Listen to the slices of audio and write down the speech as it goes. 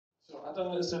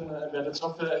Anton is an embedded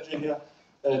software engineer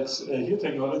at RIOT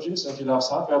Technologies, and he loves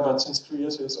hardware, but since 2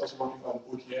 years he is also working on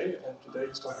OTA, and today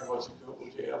he's talking about secure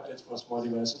OTA updates for small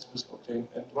devices with Uptane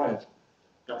and RIOT.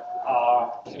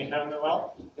 Can you hear me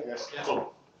well? Yes.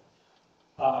 Cool.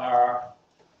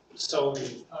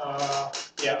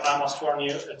 Yeah, I must warn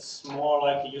you, it's more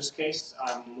like a use case.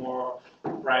 I'm more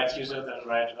RIOT user than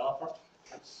RIOT developer,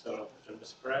 so don't be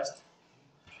surprised.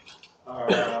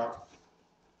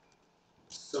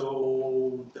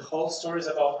 So the whole story is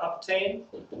about Uptane,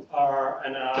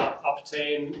 and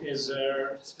Uptane is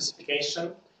a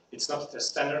specification. It's not the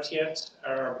standard yet,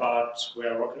 but we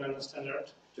are working on the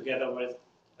standard together with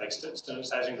like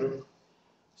standardizing group.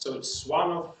 So it's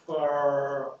one of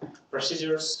our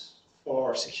procedures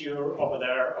for secure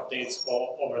over-the-air updates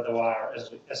or over-the-wire,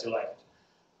 as you like it.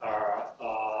 Our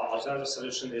alternative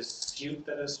solution is Suite,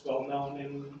 that is well known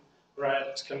in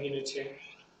RIOT community.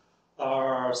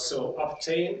 So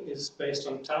Uptane is based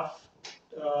on TAF,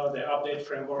 the update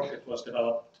framework. It was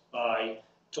developed by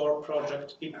Tor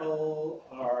project people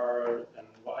and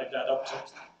widely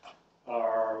adopted.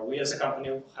 We as a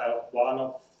company have one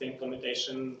of the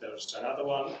implementation. There's another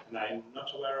one, and I'm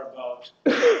not aware about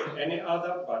any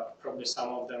other, but probably some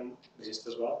of them exist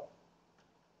as well.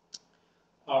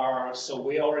 So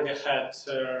we already had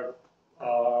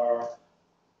our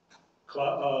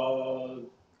client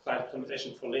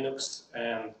implementation for Linux,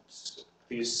 and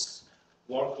this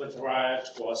work with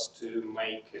RIOT was to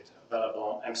make it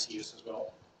available on MCUs as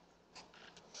well.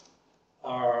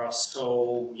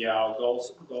 So yeah, our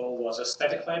goal was a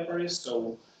static library,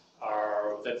 so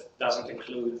that doesn't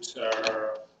include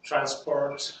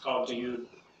transport. How do you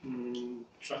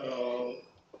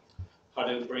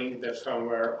bring the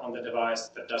firmware on the device?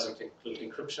 That doesn't include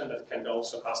encryption. That can be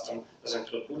also custom. Doesn't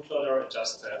include bootloader.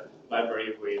 Just a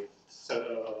library with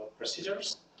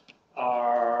procedures.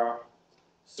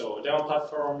 So demo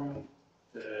platform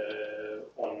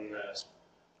on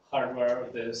hardware.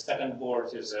 The second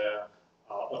board is a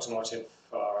automotive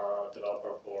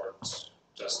developer board.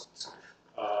 Just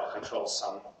controls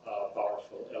some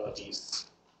powerful LEDs.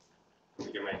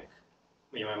 You may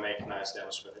make nice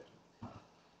demos with it.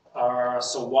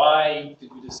 So why did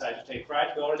we decide to take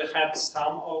RIOT? We already had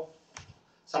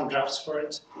some drafts for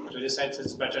it, but we decided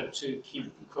it's better to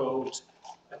keep code,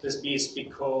 at least BSP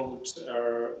code,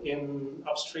 in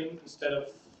upstream instead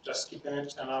of just keeping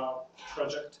it in our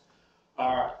project.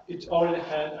 It already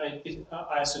had an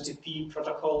ISOTP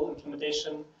protocol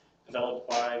implementation developed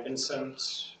by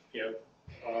Vincent. You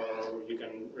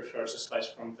can refer to slides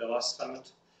from the last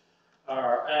summit.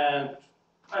 And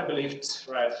I believed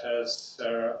RIOT has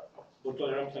a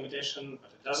bootloader implementation,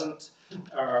 but it doesn't.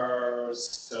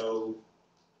 So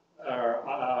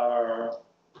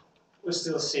we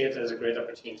still see it as a great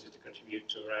opportunity to contribute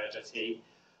to RIOT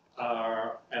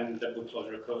OTA and the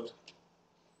bootloader code.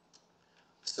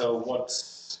 So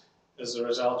as a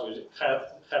result, we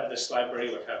have this library,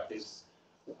 we have this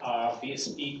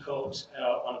BSP code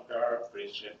on PR,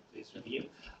 please review.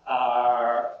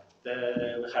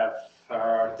 We have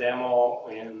our demo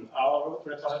in our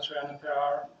repository on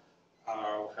PR.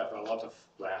 We have a lot of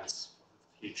plans for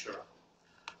the future.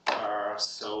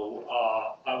 So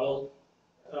I will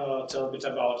tell a bit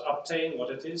about Uptane, what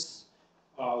it is,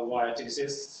 why it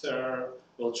exists.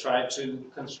 We'll try to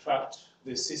construct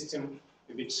the system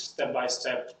a bit step by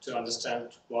step to understand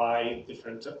why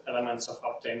different elements of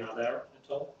Uptane are there at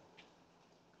all.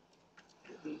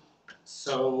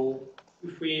 So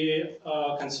if we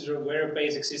consider a very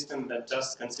basic system that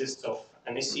just consists of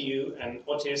an ECU and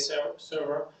OTA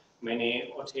server,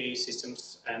 many OTA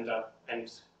systems end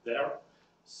there.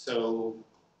 So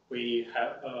we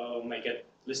may get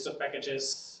list of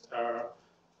packages,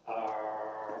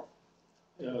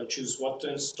 choose what to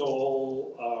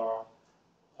install,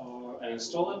 and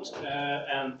install it.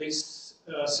 And this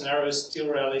scenario is still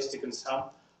realistic in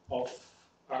some of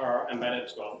our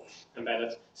embedded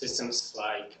systems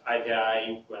like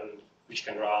IVI, which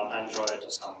can run Android or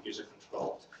some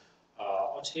user-controlled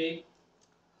OTA.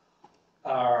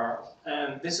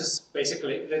 And this is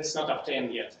basically, it's not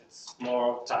Uptane yet, it's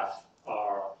more tough.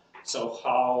 So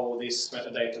how this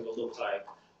metadata will look like?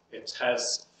 It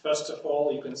has, first of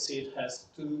all, you can see it has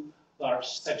two large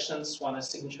sections. One is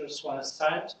signatures, one is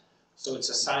signed. So it's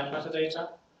a signed metadata,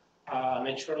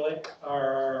 naturally.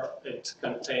 It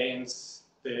contains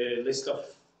the list of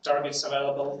targets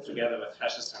available together with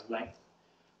hashes and length.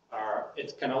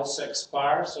 It can also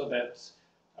expire so that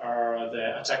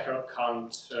the attacker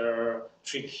can't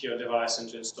trick your device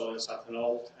into installing something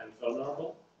old and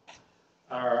vulnerable.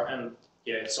 And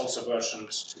yeah, it's also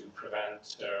versioned to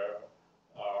prevent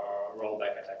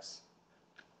rollback attacks.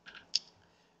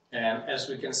 And as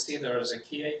we can see, there is a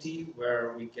key ID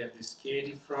where we get this key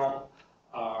ID from.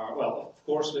 Well, of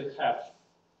course, we have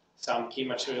some key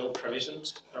material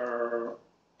provisioned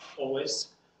always,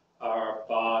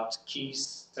 but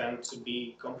keys tend to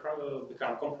become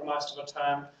compromised over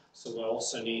time. So we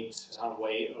also need some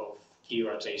way of key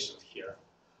rotation here.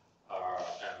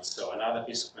 And so another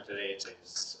piece of metadata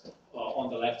is on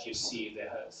the left you see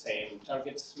the same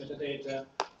targets metadata.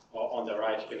 On the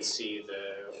right you can see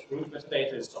the root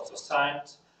metadata is also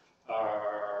signed.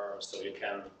 So you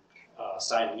can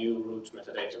sign new root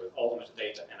metadata with all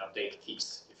metadata and update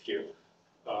keys. If you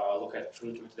look at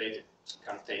root metadata, it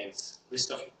contains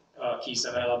list of keys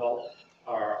available.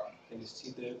 Can you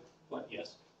see the one?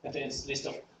 Yes. Contains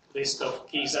list of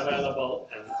keys available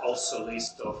and also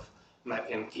list of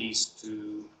mapping keys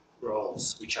to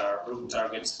roles, which are root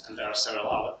targets, and there are several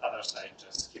others. I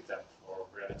just keep them for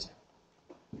brevity.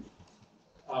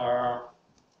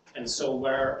 And so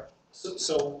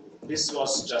so this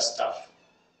was just stuff.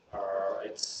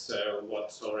 It's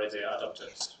what's already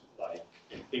adopted, like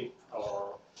in PIP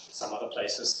or some other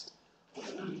places.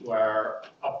 Where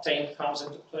Uptane comes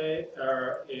into play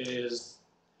is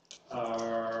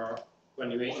when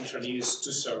we introduce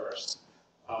two servers.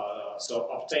 So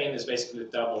Uptane is basically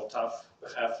double tough. We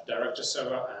have director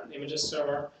server and images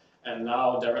server, and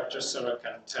now director server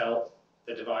can tell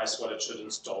the device what it should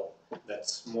install.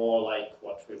 That's more like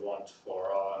what we want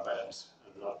for our embedded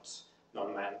and not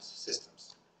non-manned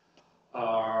systems.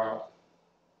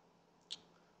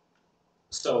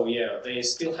 So yeah, they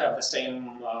still have the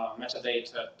same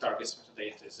metadata. Targets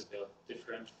metadata is a bit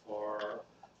different for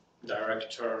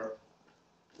director.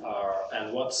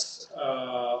 And what's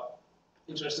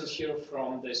interesting here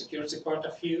from the security point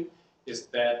of view is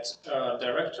that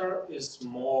director is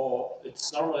more.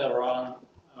 It's normally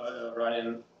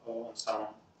running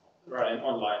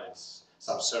online. It's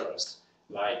some service.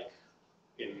 Like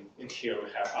in here we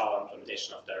have our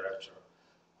implementation of director.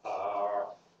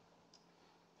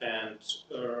 And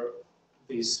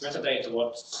this metadata,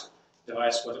 what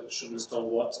device, what it should install,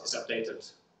 what is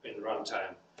updated in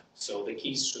runtime. So the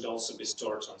keys should also be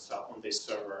stored on this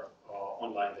server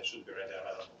online. They should be readily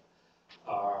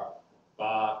available.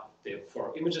 But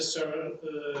for images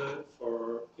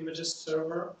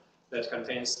server that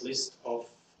contains list of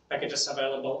packages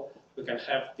available, we can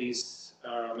have these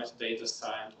metadata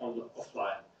signed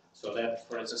offline. So that,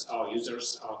 for instance, our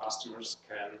users, our customers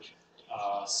can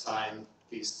sign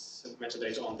this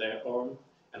metadata on their own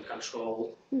and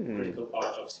control critical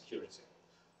part of security.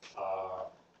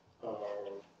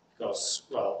 Because,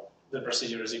 well, the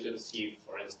procedure, as you can see,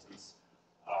 for instance,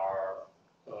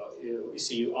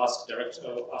 ECU asks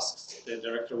the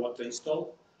director what to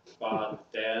install, but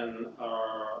then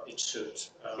it should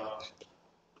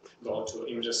go to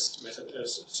images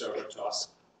server to ask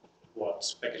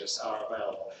what packages are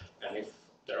available. And if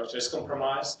the director is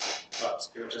compromised, but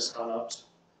images are not,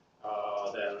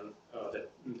 then the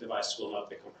device will not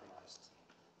be compromised.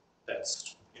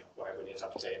 That's why we need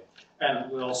Uptane.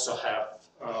 And we also have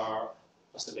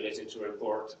possibility to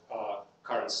report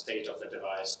current state of the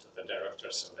device to the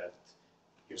director, so that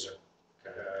user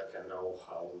can know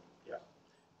how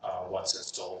what's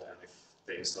installed and if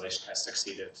the installation has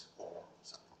succeeded or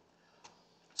something.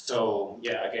 So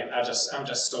yeah, again, I'm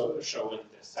just showing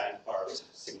the signed part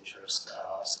signatures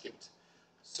skipped.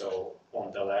 So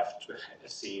on the left we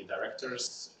see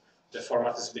directors. The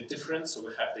format is a bit different. So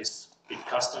we have this big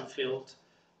custom field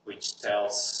which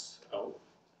tells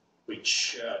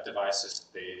which devices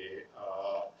the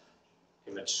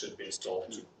image should be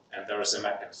installed to, and there is a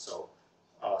mapping. So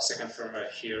second firmware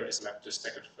here is mapped to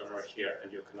second firmware here,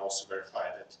 and you can also verify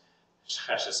that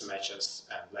hashes matches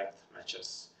and length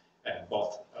matches, and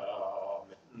both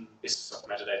pieces of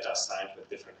metadata are signed with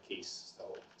different keys,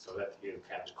 so that you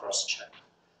can cross-check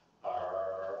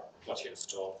what you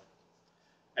install.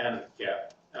 And yeah,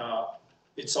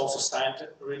 it's also signed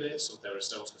really, so there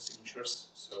is also signatures.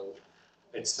 So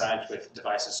it's signed with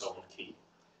device's own key.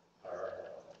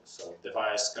 So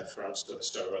device confirms to the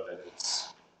server that it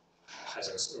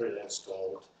has really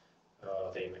installed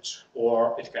the image,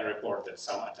 or it can report that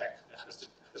some attack has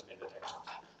been detected.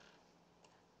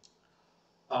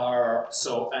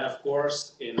 And of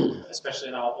course, especially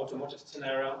in our automotive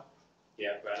scenario,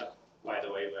 yeah, by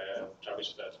the way, we're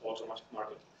targeted at automotive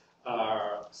market.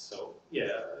 So yeah,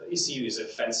 ECU is a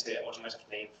fancy automotive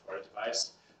name for a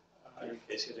device, in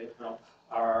case you didn't know.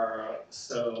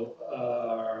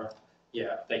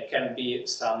 Yeah, there can be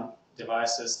some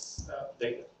devices.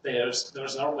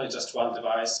 There's normally just one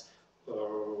device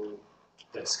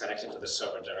that's connected to the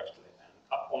server directly,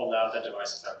 and all the other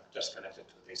devices are just connected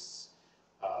to this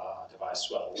device. device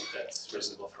well. That's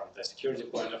reasonable from the security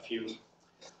point of view.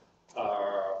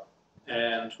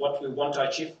 And what we want to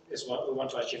achieve is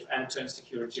end-to-end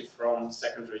security from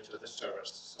secondary to the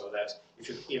servers, so that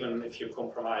even if you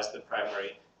compromise the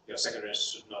primary, your secondary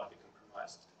should not be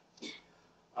compromised.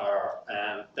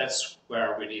 And that's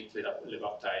where we need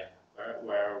libuptane,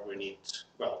 where we need,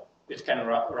 well, it can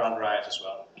run RIOT as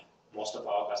well. Most of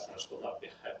our customers will not be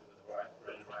happy with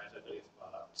running RIOT, I believe,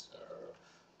 but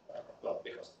well,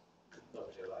 because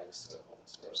nobody likes open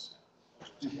source.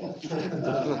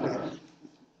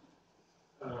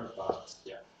 But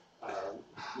yeah,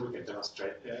 we can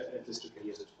demonstrate, at least we can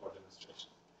use it for demonstration.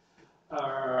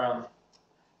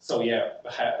 So yeah,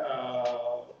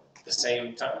 the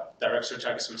same directory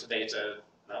targets metadata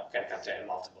can contain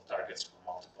multiple targets for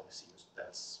multiple ECUs.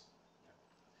 That's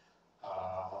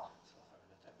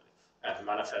and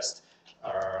manifest.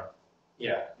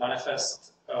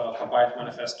 Combined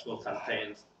manifest will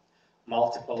contain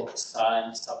multiple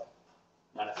signed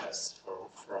sub-manifests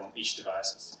from each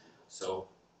devices. So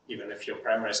even if your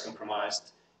primary is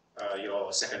compromised,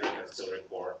 your secondary can still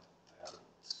report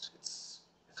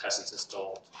it hasn't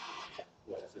installed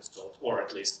what it's installed, or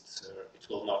at least it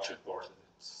will not report that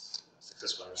it's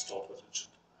successfully installed what it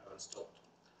should have installed.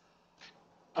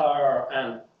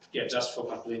 And yeah, just for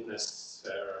completeness,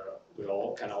 we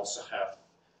can also have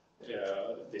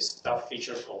this stuff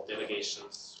feature called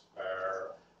delegations,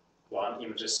 where one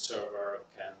images server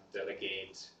can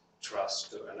delegate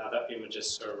trust to another images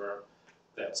server.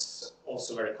 That's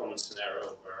also a very common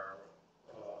scenario where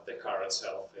the car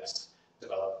itself is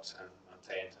developed and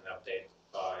maintained and updated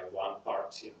by one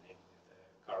party, namely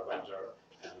the car vendor,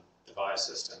 and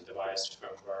devices and device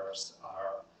firmwares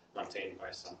are maintained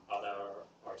by some other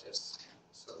parties.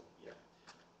 So yeah.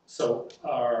 So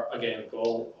our again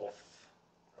goal of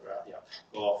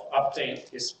Uptane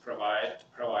is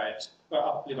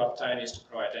libuptane is to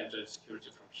provide end-to-end security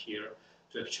from here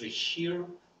to actually here,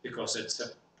 because it's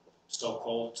a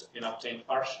so-called in Uptane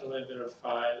partially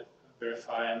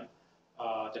verifying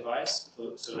device,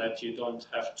 so that you don't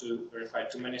have to verify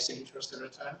too many signatures every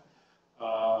time.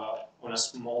 On a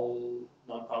small,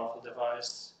 non-powerful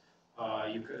device,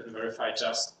 you can verify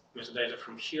just metadata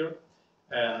from here,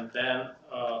 and then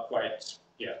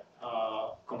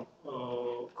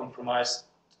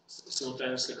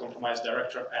simultaneously compromise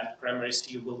director and primary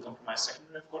ECU will compromise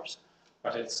secondary, of course,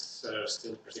 but it's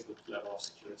still pretty good level of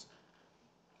security.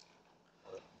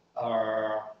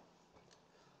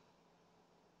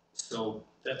 So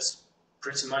that's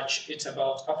pretty much it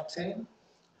about Uptane.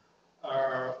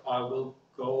 I will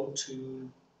go to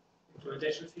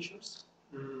implementation features.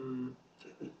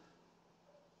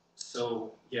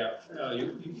 So yeah,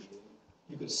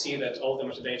 you could see that all the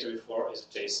metadata before is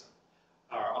JSON.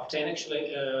 Uptane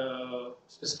actually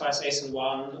specifies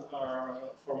ASIN1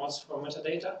 formats for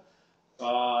metadata,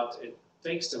 but it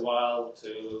takes a while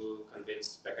to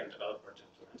convince backend developer to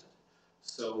implement it.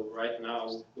 So right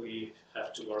now we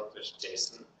have to work with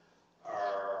JSON,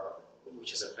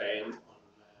 which is a pain on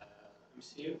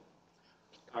MCU.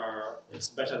 It's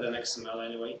better than XML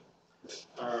anyway.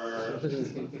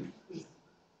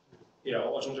 Yeah,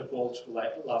 Automotive World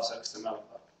loves XML.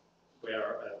 We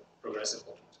are a progressive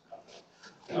automotive company.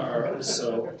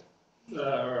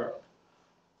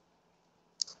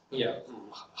 Yeah,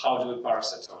 how do we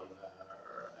parse it on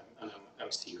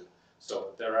MCU?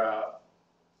 So there are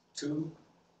two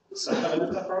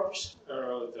sub-element approaches.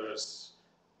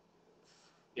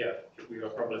 We are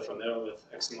probably familiar with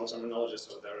XML terminology.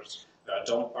 So there are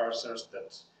DOM parsers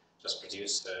that just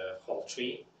produce a whole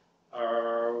tree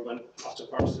after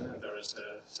parsing, and there is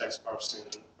a sex parsing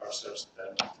parsers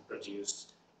that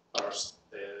parse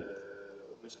the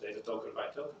metadata token by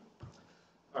token.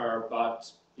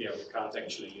 But yeah, we can't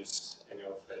actually use any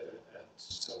of it,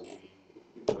 so we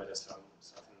implemented something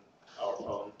our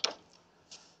own.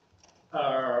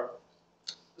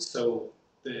 So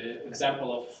the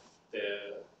example of the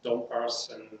DOM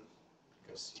parser you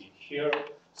can see here.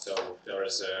 So there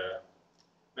is a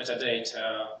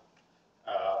metadata,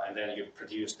 and then you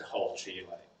produce the whole tree,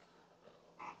 like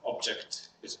object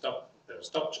is top. There's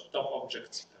top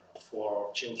objects. There are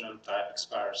 4 children, type,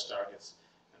 expires, targets,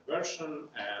 and version,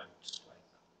 and like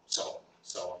so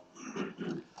on.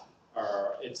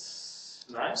 It's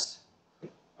nice.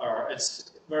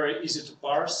 It's very easy to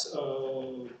parse.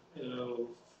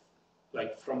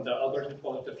 Like from the algorithm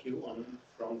point of view,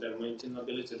 from the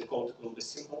maintainability, the code will be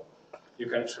simple. You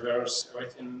can traverse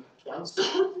everything at once.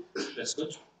 That's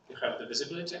good. You have the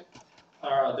visibility.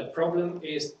 The problem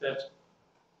is that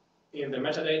in the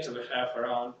metadata we have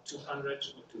around 200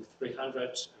 to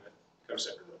 300,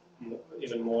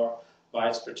 even more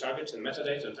bytes per target in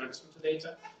metadata and target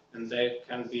metadata. and they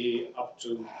can be up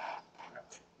to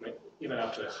even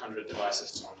up to 100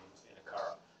 devices in a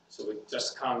car. So we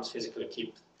just can't physically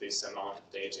keep this amount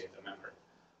of data in the memory.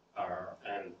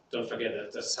 And don't forget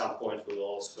that at some point we'll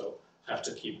also have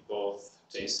to keep both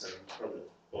JSON, probably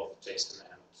both JSON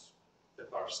and the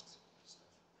parsed stuff.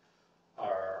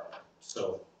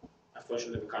 So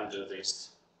unfortunately we can't do this.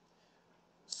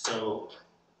 So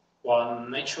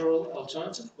one natural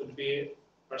alternative would be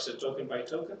parse it token by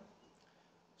token.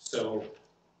 So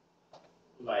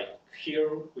like here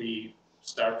we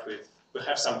start with, we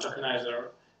have some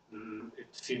tokenizer, it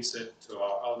feeds it to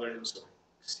our algorithm, so we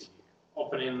see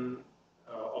opening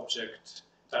object,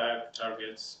 tag,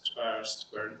 targets, expires,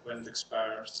 when it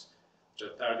expires, the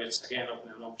targets, again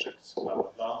opening objects, blah,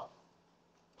 blah, blah.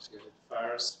 So it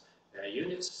fires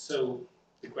units. So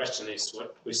the question is,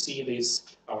 what we see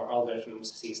this, our algorithm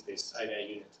sees this IDA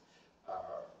unit.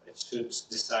 It should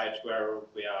decide where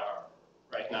we are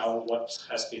right now, what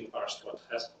has been parsed, what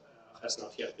has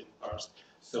not yet been parsed.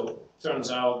 So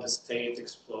turns out the state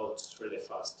explodes really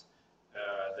fast.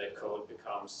 The code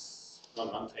becomes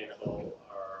non-maintainable,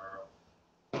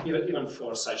 or even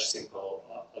for such simple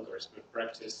algorithmic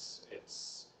practice,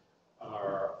 it's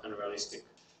unrealistic.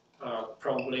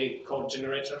 Probably code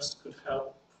generators could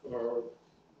help, or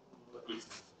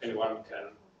if anyone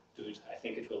can do it, I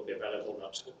think it will be available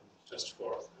not just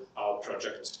for our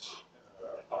project,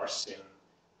 parsing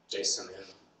JSON in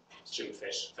stream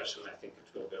fashion, I think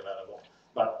it will be available.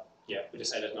 But yeah, we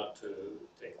decided not to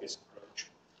take this approach.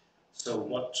 So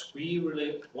what we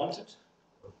really wanted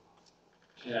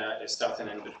is something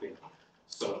in between.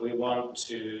 So we want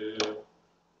to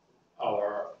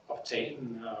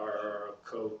obtain our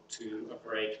code to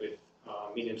operate with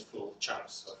meaningful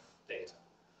chunks of data.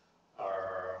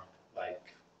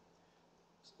 Like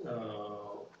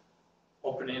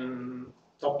opening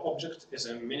top object is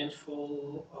a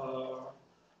meaningful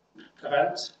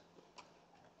event.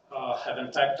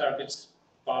 Having tag targets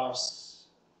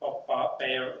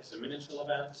pair is a meaningful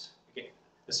event. Okay.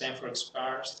 The same for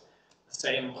expires. The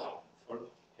same for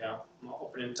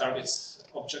opening targets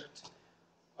object,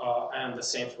 and the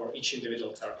same for each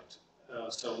individual target.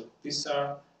 So these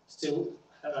are still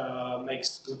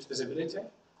makes good visibility,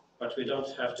 but we don't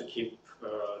have to keep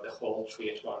the whole tree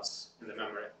at once in the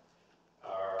memory.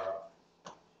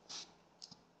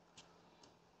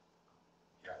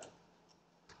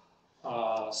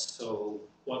 So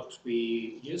what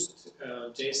we used,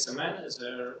 JSMN is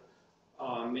a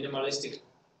minimalistic,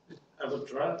 I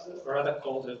would rather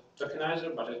call it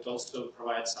tokenizer, but it also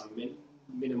provides some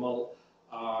minimal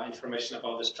information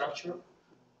about the structure.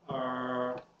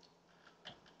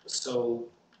 So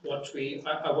what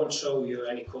I won't show you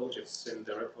any code, it's in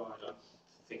the repo, I don't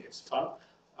think it's fun.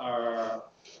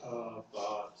 But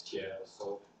yeah,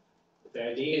 so the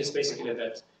idea is basically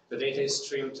that the data is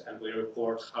streamed and we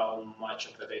report how much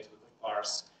of the data we could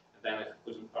parse, and then if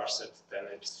we couldn't parse it, then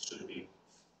it should be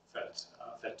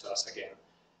fed to us again.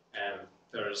 And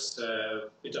there's a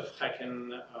bit of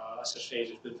hacking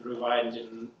associated with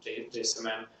rewinding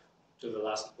JSMN to the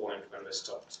last point when we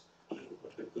stopped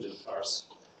what we couldn't parse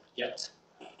yet.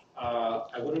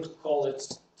 I wouldn't call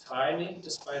it tiny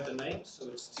despite the name, so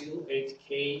it's still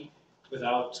 8K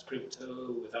without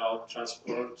crypto, without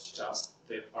transport, just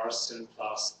the parsing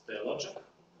plus the logic.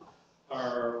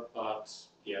 But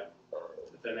yeah,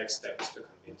 the next step is to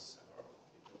convince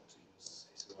people to use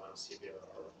ASIN1, CBR,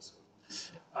 or so.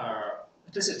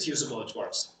 At least it's usable, it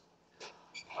works.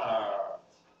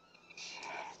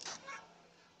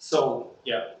 So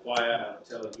yeah, why I'm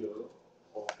telling you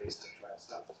all this to try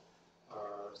stuff.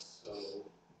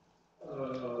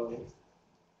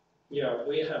 Yeah,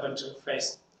 we have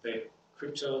interfaced the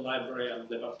crypto library and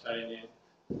libuptane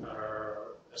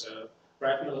as a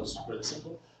write model. It's really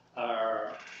simple.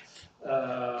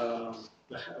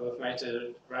 We've made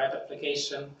a write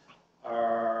application.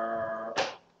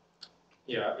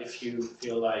 Yeah, if you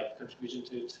feel like contributing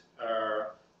to it,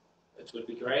 it would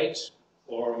be great.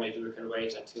 Or maybe we can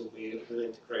wait until we really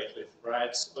integrate with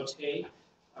RIOT OTA.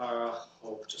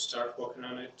 Hope to start working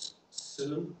on it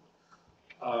soon.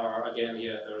 Again,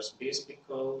 yeah, there's BSP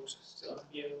code still in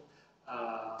view.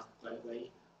 By the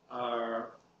way,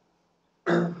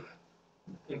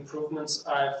 improvements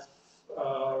I've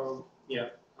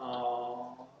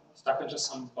stuck into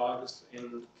some bugs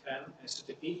in CAN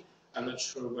HTTP. I'm not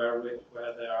sure where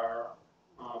they are,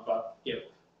 but yeah,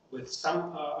 with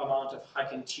some amount of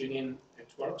hacking tuning, it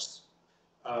works.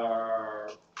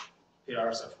 PRs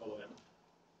are following.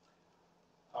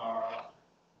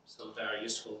 So there are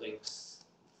useful links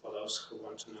for those who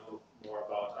want to know more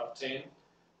about Uptane.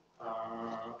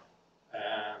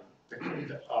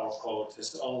 And our code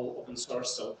is all open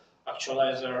source, so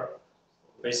actualizer,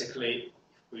 basically,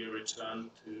 if we return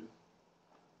to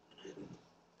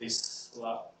this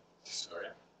slide, sorry,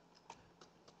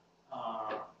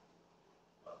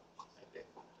 maybe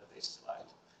this slide.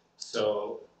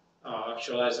 So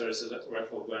actualizer is a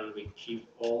record when we keep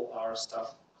all our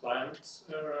stuff, clients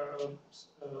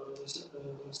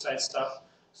side stuff.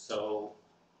 So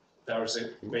there's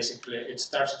basically it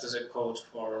started as a code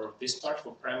for this part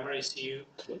for primary ECU.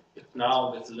 It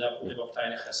now with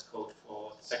liboptane has code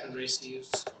for secondary ECUs,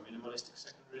 for minimalistic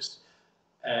secondaries,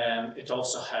 and it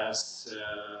also has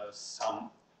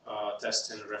some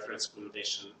test and reference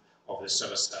implementation of the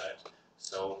server side.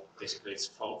 So basically, it's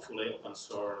fully open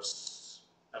source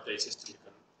update system. You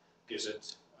can use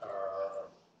it.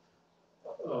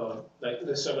 Like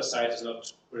the server side is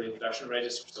not really production ready,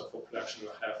 so for production we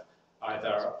have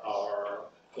either our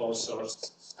closed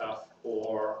source stuff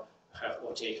or have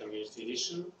OTA Community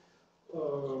Edition,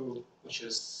 which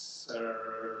is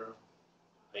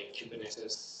like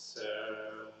Kubernetes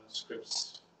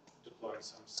scripts deploying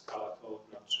some Scala code,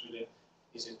 not really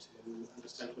easy to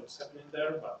understand what's happening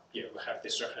there, but yeah, we have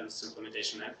this reference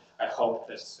implementation, and I hope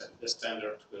that the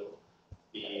standard will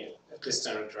be, at least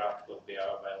standard draft will be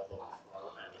available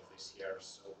before the end of this year,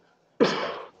 so we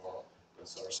expect more open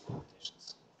source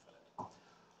implementations.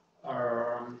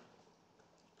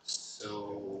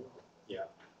 So yeah,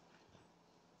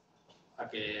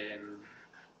 again,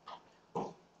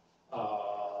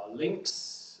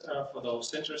 links for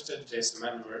those interested. There's a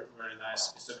very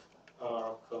nice piece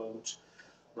of code.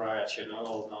 RIOT, you know,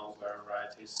 all know where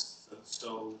RIOT is.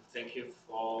 So thank you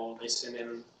for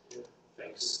listening.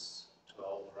 Thanks to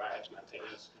all RIOT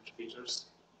maintainers, contributors.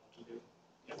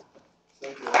 Yeah.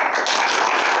 Thank you.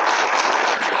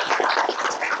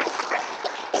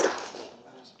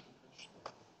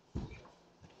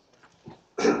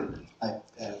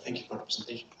 Thank you for the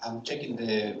presentation. I'm checking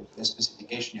the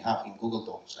specification you have in Google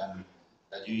Docs, and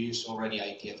that you use already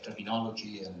IETF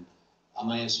terminology. And am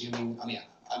I assuming? I mean,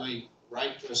 am I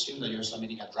right to assume that you're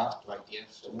submitting a draft to IETF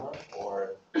somewhere,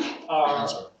 or?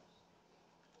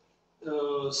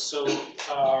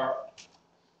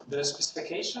 The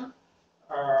specification,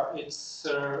 it's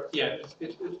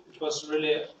it was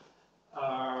really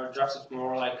drafted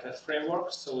more like a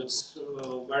framework, so it's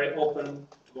very open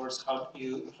towards how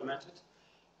you implement it.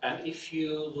 And if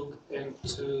you look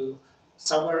into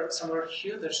somewhere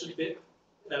here, there should be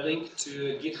a link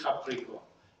to a GitHub repo.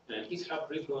 And in GitHub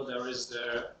repo, there is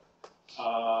the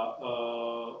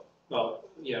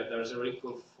there's a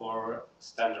repo for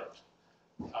standard.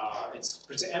 It's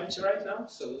pretty empty right now,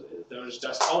 so there is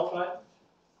just outline.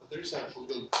 There's a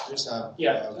Google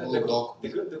Doc. The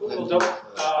Google Doc,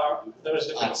 there is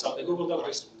different. So the Google Doc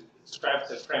describes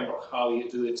the framework, how you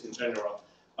do it in general.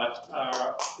 But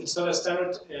it's not a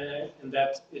standard in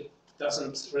that it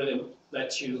doesn't really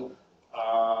let you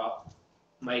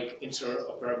make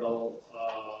interoperable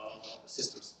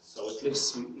systems. So it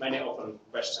leaves many open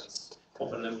questions,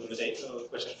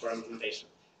 questions for implementation.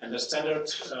 And the standard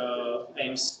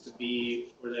aims to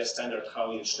be really a standard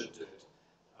how you should do it,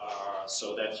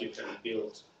 so that you can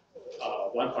build,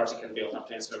 one party can build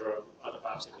Uptane server, other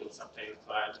party builds Uptane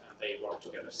client, and they work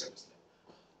together seamlessly.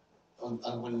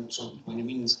 And when you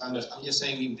mean standards, I'm just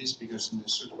saying this because in the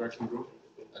SUIT working group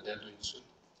that they're doing SUIT,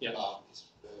 it's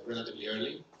relatively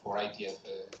early for IETF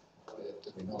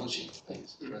terminology.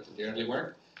 It's relatively early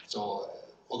work, so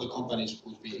other companies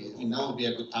would be. I mean, now would be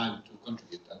a good time to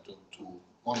contribute and to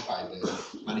modify the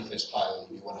manifest file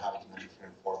if you want to have it in a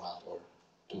different format, or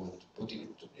to put in,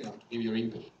 to give your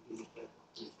input.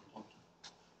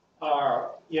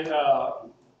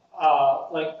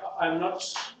 Like I'm not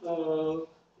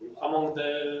among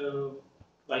the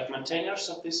maintainers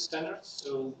of these standards,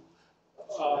 so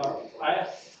I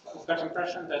have got the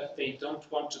impression that they don't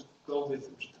want to go with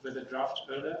the draft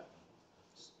earlier.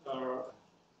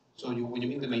 So when you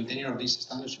mean the maintainer of these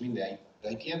standards, you mean the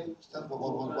IETF standard?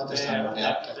 What is standard?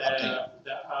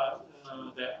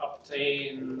 The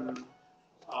Uptane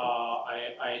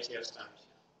IETF standard.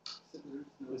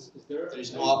 There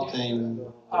is no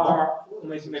Uptane.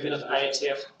 Maybe not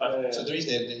IETF, but so there is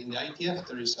in the IETF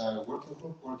there is a working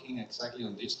group working exactly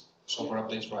on this software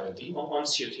updates for IoT. On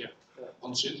SUIT, yeah.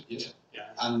 On SUIT, yes.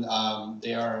 Yeah. And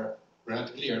they are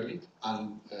relatively early,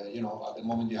 and at the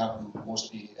moment you have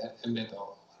mostly embed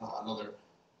or another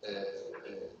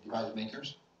device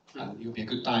makers, and it would be a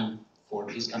good time for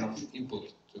this kind of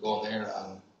input to go there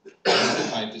and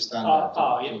modify the standard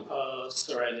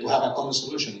to have a common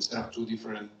solution instead of two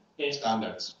different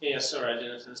standards. Yeah, sorry, I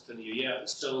didn't understand you. Yeah,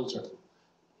 so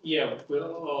yeah,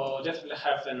 we'll definitely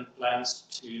have plans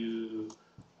to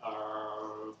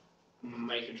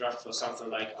make a draft for something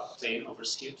like Uptane over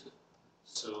Suite.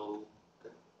 So,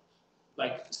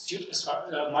 like Suite,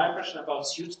 my impression about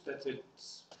Suite that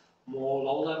it's more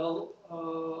low level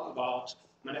about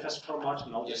manifest format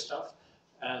and all this stuff,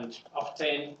 and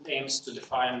Uptane aims to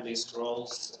define these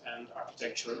roles and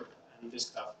architecture and this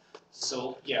stuff.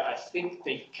 So yeah, I think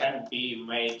they can be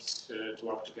made to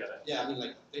work together. Yeah, I mean,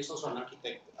 like there's also an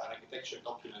architecture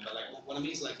document, but like what I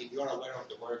mean is like if you are aware of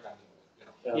the work and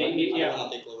I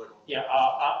want to take over. Yeah,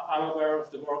 I'm aware of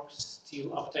the work.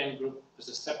 Still, Uptane group is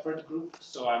a separate group,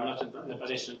 so I'm not in a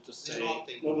position to say.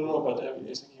 No, but I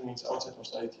think he means outside of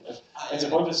the IETF. And the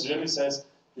point is, Jeremy says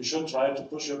you should try to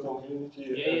push your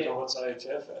community towards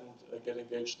IETF and get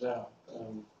engaged there.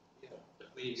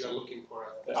 You are looking for a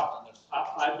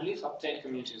I believe Uptane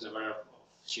community is aware of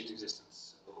Suite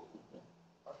existence. So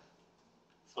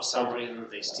for some reason,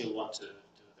 they still want to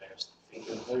do their thing.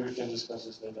 Okay, maybe we can discuss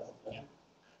this later. Yeah.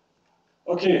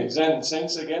 Okay, then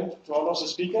thanks again to all of the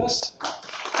speakers. We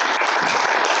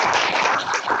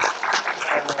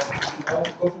have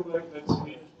a coffee break next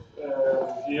week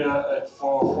here at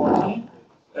 4:40.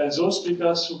 And those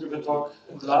speakers who give a talk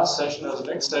in the last session or the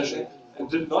next session and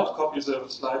did not copy the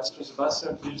slides to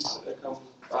Sebastian, please come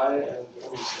by and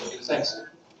thanks.